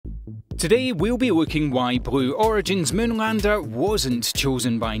Today we'll be looking why Blue Origin's moon lander wasn't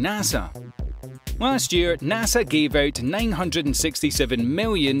chosen by NASA. Last year, NASA gave out $967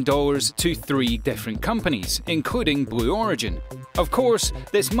 million to 3 different companies, including Blue Origin. Of course,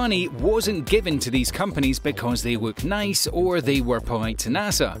 this money wasn't given to these companies because they look nice or they were polite to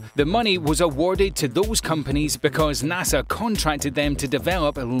NASA. The money was awarded to those companies because NASA contracted them to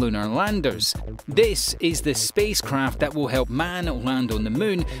develop lunar landers. This is the spacecraft that will help man land on the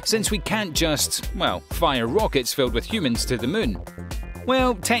moon, since we can't just, well, fire rockets filled with humans to the moon.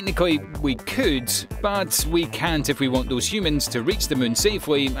 Well, technically we could, but we can't if we want those humans to reach the moon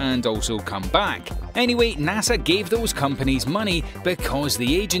safely and also come back. Anyway, NASA gave those companies money because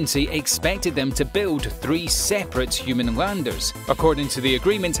the agency expected them to build 3 separate human landers. According to the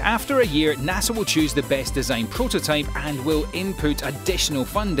agreement, after a year, NASA will choose the best design prototype and will input additional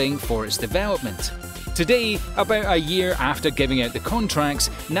funding for its development. Today, about a year after giving out the contracts,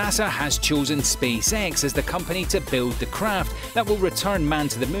 NASA has chosen SpaceX as the company to build the craft that will return man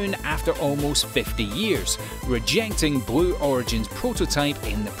to the moon after almost 50 years, rejecting Blue Origin's prototype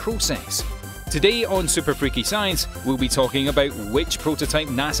in the process. Today on Super Freaky Science, we'll be talking about which prototype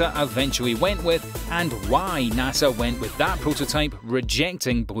NASA eventually went with and why NASA went with that prototype,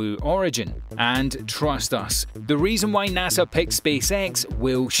 rejecting Blue Origin. And trust us, the reason why NASA picked SpaceX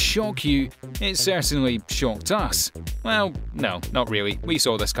will shock you. It certainly shocked us. Well, no, not really. We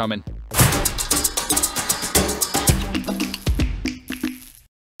saw this coming.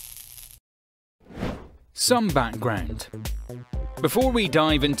 Some background. Before we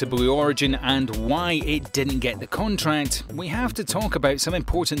dive into Blue Origin and why it didn't get the contract, we have to talk about some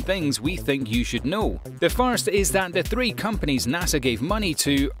important things we think you should know. The first is that the 3 companies NASA gave money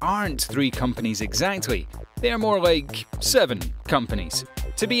to aren't 3 companies exactly. They are more like 7 companies.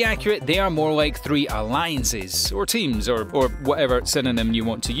 To be accurate, they are more like 3 alliances, or teams, or whatever synonym you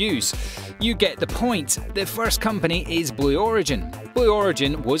want to use. You get the point. The first company is Blue Origin. Blue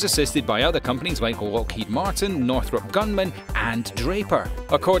Origin was assisted by other companies like Lockheed Martin, Northrop Grumman, and Draper.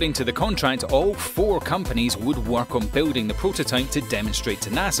 According to the contract, all 4 companies would work on building the prototype to demonstrate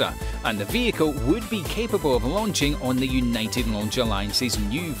to NASA, and the vehicle would be capable of launching on the United Launch Alliance's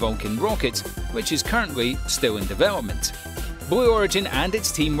new Vulcan rocket, which is currently still in development. Blue Origin and its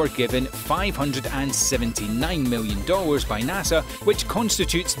team were given $579 million by NASA, which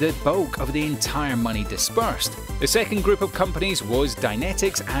constitutes the bulk of the entire money dispersed. The second group of companies was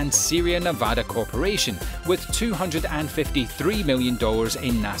Dynetics and Sierra Nevada Corporation, with $253 million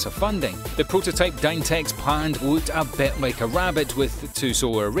in NASA funding. The prototype Dynetics planned looked a bit like a rabbit with 2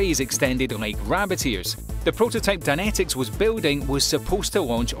 solar arrays extended like rabbit ears. The prototype Dynetics was building was supposed to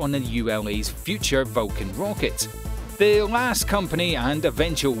launch on the ULA's future Vulcan rocket. The last company and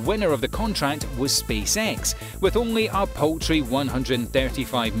eventual winner of the contract was SpaceX. With only a paltry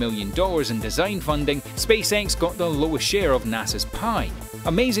 $135 million in design funding, SpaceX got the lowest share of NASA's pie.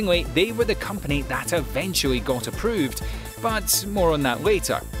 Amazingly, they were the company that eventually got approved, but more on that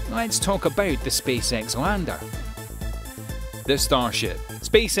later. Let's talk about the SpaceX lander. The Starship.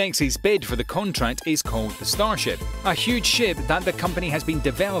 SpaceX's bid for the contract is called the Starship, a huge ship that the company has been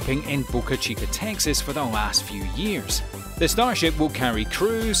developing in Boca Chica, Texas for the last few years. The Starship will carry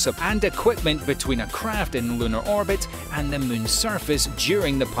crew and equipment between a craft in lunar orbit and the moon's surface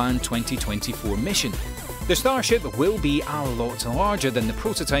during the planned 2024 mission. The Starship will be a lot larger than the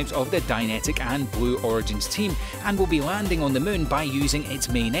prototypes of the Dynetic and Blue Origin's team and will be landing on the moon by using its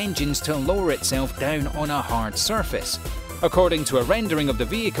main engines to lower itself down on a hard surface. According to a rendering of the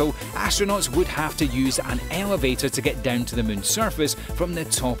vehicle, astronauts would have to use an elevator to get down to the moon's surface from the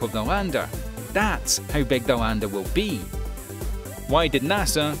top of the lander. That's how big the lander will be. Why did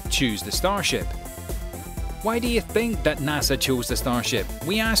NASA choose the Starship? Why do you think that NASA chose the Starship?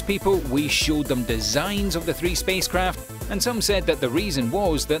 We asked people, we showed them designs of the 3 spacecraft, and some said that the reason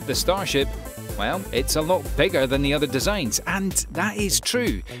was that the Starship, well, it's a lot bigger than the other designs, and that is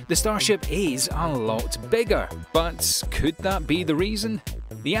true. The Starship is a lot bigger. But could that be the reason?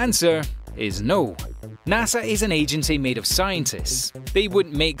 The answer is no. NASA is an agency made of scientists. They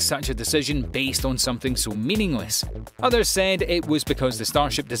wouldn't make such a decision based on something so meaningless. Others said it was because the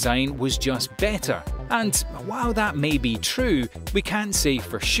Starship design was just better. And while that may be true, we can't say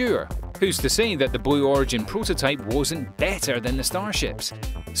for sure. Who's to say that the Blue Origin prototype wasn't better than the Starships?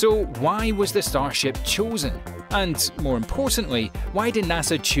 So why was the Starship chosen? And more importantly, why did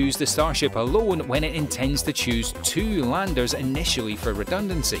NASA choose the Starship alone when it intends to choose 2 landers initially for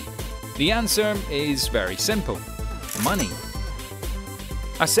redundancy? The answer is very simple: money.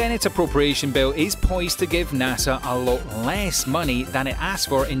 A Senate appropriation bill is poised to give NASA a lot less money than it asked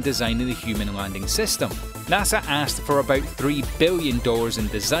for in designing the human landing system. NASA asked for about $3 billion in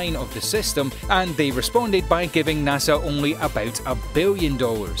design of the system, and they responded by giving NASA only about $1 billion.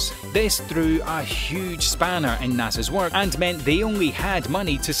 This threw a huge spanner in NASA's work and meant they only had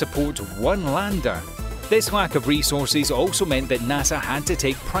money to support one lander. This lack of resources also meant that NASA had to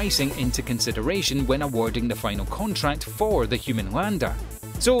take pricing into consideration when awarding the final contract for the human lander.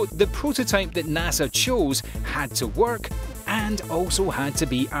 So the prototype that NASA chose had to work and also had to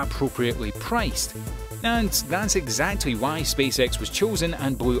be appropriately priced. And that's exactly why SpaceX was chosen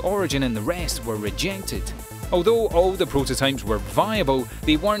and Blue Origin and the rest were rejected. Although all the prototypes were viable,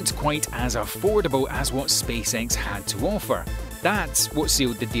 they weren't quite as affordable as what SpaceX had to offer. That's what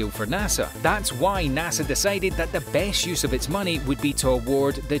sealed the deal for NASA. That's why NASA decided that the best use of its money would be to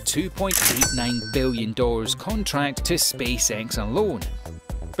award the $2.89 billion contract to SpaceX alone.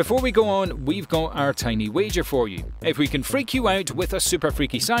 Before we go on, we've got our tiny wager for you. If we can freak you out with a super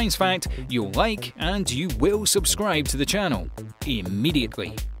freaky science fact, you'll like and you will subscribe to the channel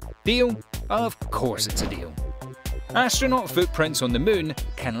immediately. Deal? Of course it's a deal. Astronaut footprints on the moon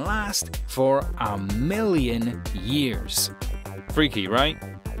can last for 1,000,000 years. Freaky, right?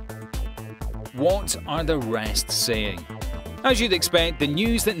 What are the rest saying? As you'd expect, the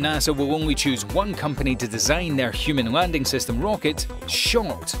news that NASA will only choose one company to design their human landing system rocket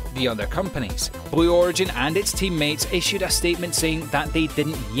shocked the other companies. Blue Origin and its teammates issued a statement saying that they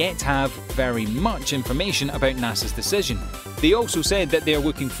didn't yet have very much information about NASA's decision. They also said that they are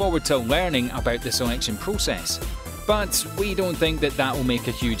looking forward to learning about the selection process. But we don't think that that will make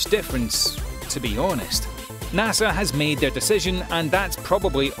a huge difference, to be honest. NASA has made their decision, and that's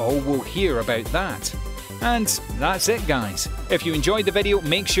probably all we'll hear about that. And that's it, guys. If you enjoyed the video,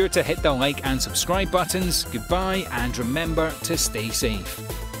 make sure to hit the like and subscribe buttons. Goodbye, and remember to stay safe.